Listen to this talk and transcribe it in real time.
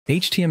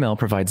HTML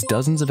provides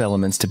dozens of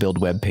elements to build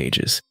web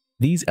pages.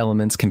 These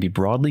elements can be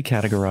broadly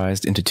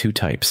categorized into two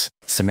types: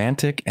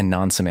 semantic and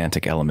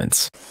non-semantic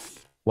elements.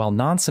 While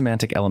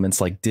non-semantic elements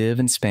like div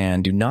and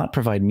span do not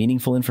provide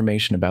meaningful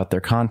information about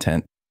their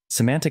content,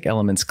 semantic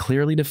elements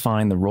clearly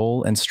define the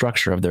role and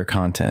structure of their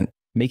content,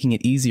 making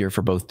it easier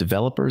for both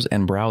developers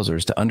and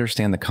browsers to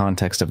understand the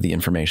context of the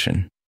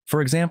information.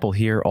 For example,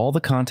 here all the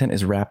content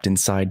is wrapped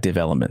inside div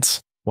elements.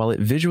 While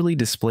it visually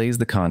displays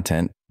the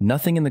content,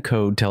 nothing in the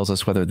code tells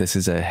us whether this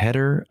is a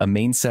header, a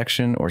main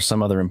section, or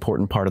some other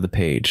important part of the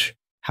page.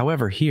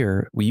 However,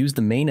 here, we use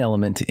the main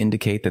element to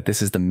indicate that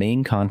this is the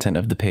main content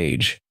of the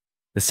page.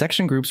 The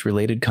section groups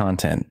related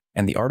content,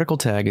 and the article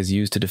tag is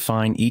used to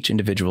define each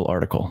individual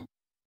article.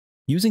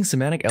 Using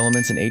semantic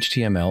elements in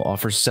HTML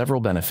offers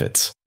several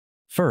benefits.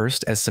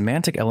 First, as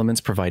semantic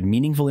elements provide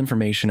meaningful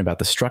information about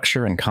the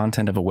structure and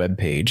content of a web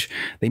page,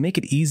 they make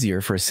it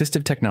easier for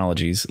assistive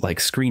technologies, like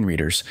screen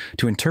readers,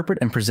 to interpret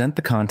and present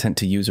the content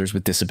to users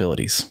with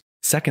disabilities.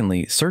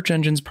 Secondly, search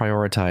engines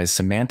prioritize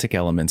semantic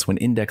elements when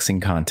indexing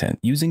content.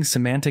 Using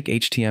semantic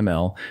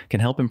HTML can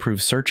help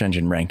improve search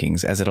engine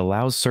rankings as it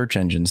allows search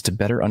engines to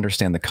better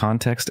understand the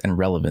context and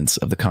relevance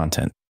of the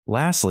content.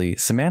 Lastly,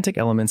 semantic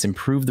elements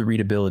improve the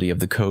readability of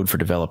the code for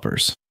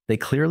developers. They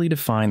clearly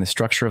define the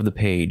structure of the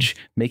page,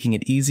 making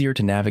it easier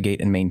to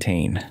navigate and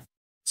maintain.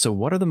 So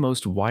what are the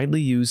most widely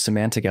used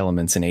semantic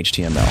elements in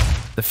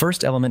HTML? The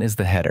first element is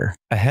the header.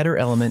 A header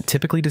element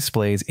typically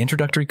displays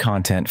introductory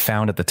content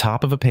found at the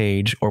top of a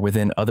page or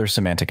within other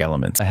semantic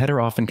elements. A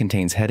header often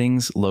contains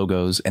headings,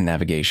 logos, and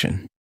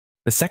navigation.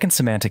 The second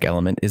semantic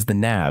element is the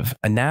nav.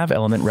 A nav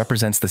element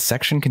represents the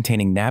section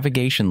containing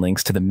navigation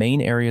links to the main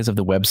areas of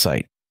the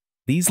website.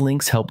 These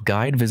links help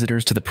guide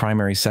visitors to the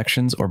primary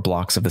sections or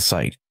blocks of the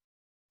site.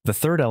 The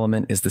third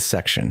element is the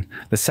section.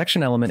 The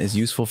section element is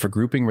useful for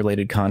grouping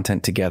related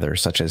content together,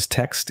 such as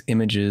text,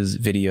 images,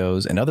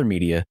 videos, and other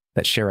media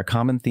that share a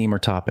common theme or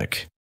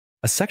topic.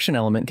 A section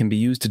element can be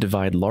used to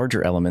divide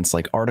larger elements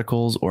like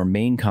articles or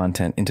main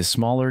content into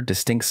smaller,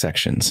 distinct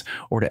sections,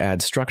 or to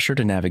add structure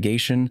to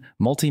navigation,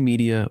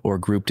 multimedia, or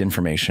grouped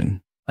information.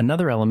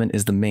 Another element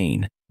is the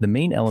main. The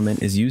main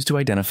element is used to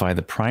identify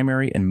the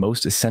primary and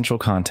most essential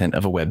content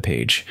of a web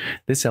page.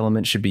 This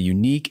element should be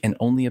unique and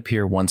only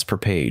appear once per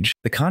page.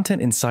 The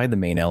content inside the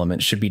main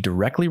element should be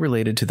directly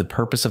related to the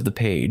purpose of the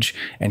page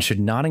and should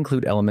not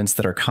include elements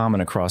that are common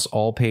across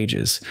all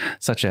pages,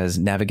 such as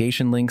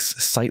navigation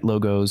links, site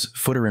logos,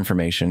 footer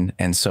information,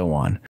 and so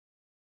on.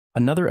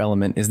 Another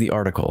element is the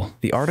article.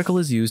 The article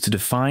is used to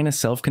define a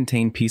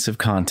self-contained piece of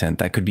content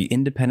that could be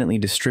independently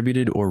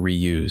distributed or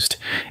reused.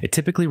 It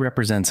typically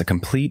represents a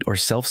complete or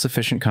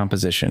self-sufficient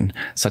composition,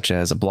 such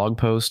as a blog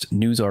post,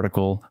 news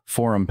article,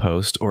 forum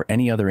post, or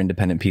any other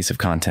independent piece of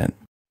content.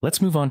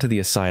 Let's move on to the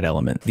aside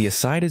element. The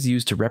aside is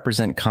used to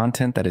represent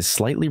content that is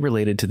slightly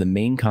related to the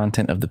main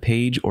content of the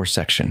page or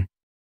section.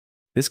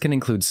 This can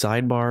include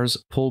sidebars,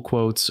 pull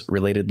quotes,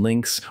 related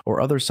links, or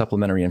other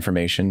supplementary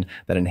information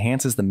that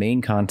enhances the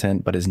main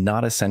content but is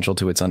not essential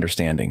to its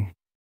understanding.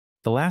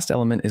 The last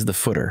element is the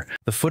footer.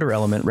 The footer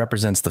element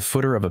represents the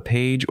footer of a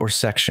page or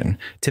section,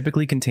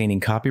 typically containing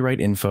copyright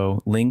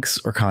info, links,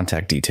 or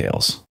contact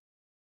details.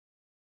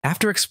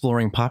 After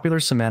exploring popular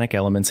semantic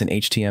elements in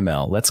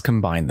HTML, let's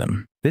combine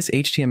them. This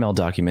HTML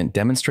document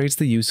demonstrates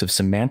the use of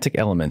semantic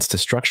elements to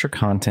structure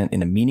content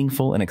in a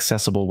meaningful and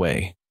accessible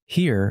way.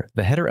 Here,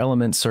 the header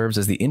element serves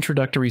as the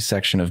introductory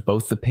section of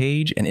both the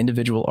page and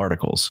individual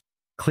articles,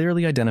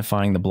 clearly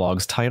identifying the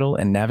blog's title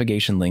and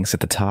navigation links at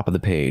the top of the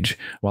page,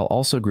 while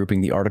also grouping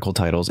the article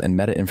titles and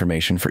meta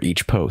information for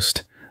each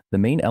post. The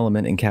main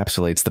element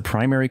encapsulates the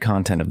primary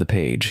content of the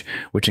page,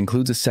 which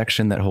includes a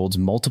section that holds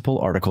multiple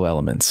article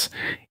elements.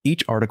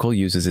 Each article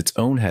uses its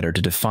own header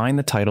to define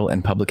the title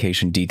and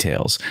publication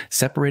details,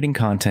 separating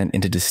content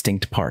into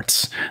distinct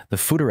parts. The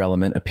footer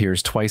element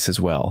appears twice as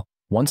well,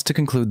 once to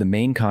conclude the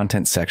main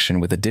content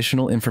section with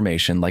additional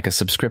information like a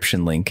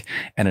subscription link,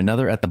 and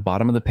another at the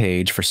bottom of the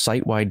page for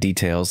site-wide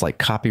details like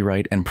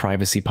copyright and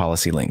privacy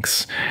policy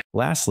links.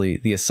 Lastly,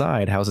 the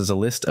aside houses a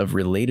list of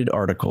related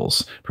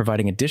articles,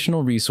 providing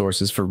additional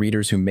resources for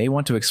readers who may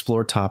want to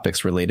explore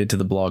topics related to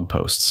the blog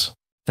posts.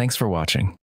 Thanks for watching.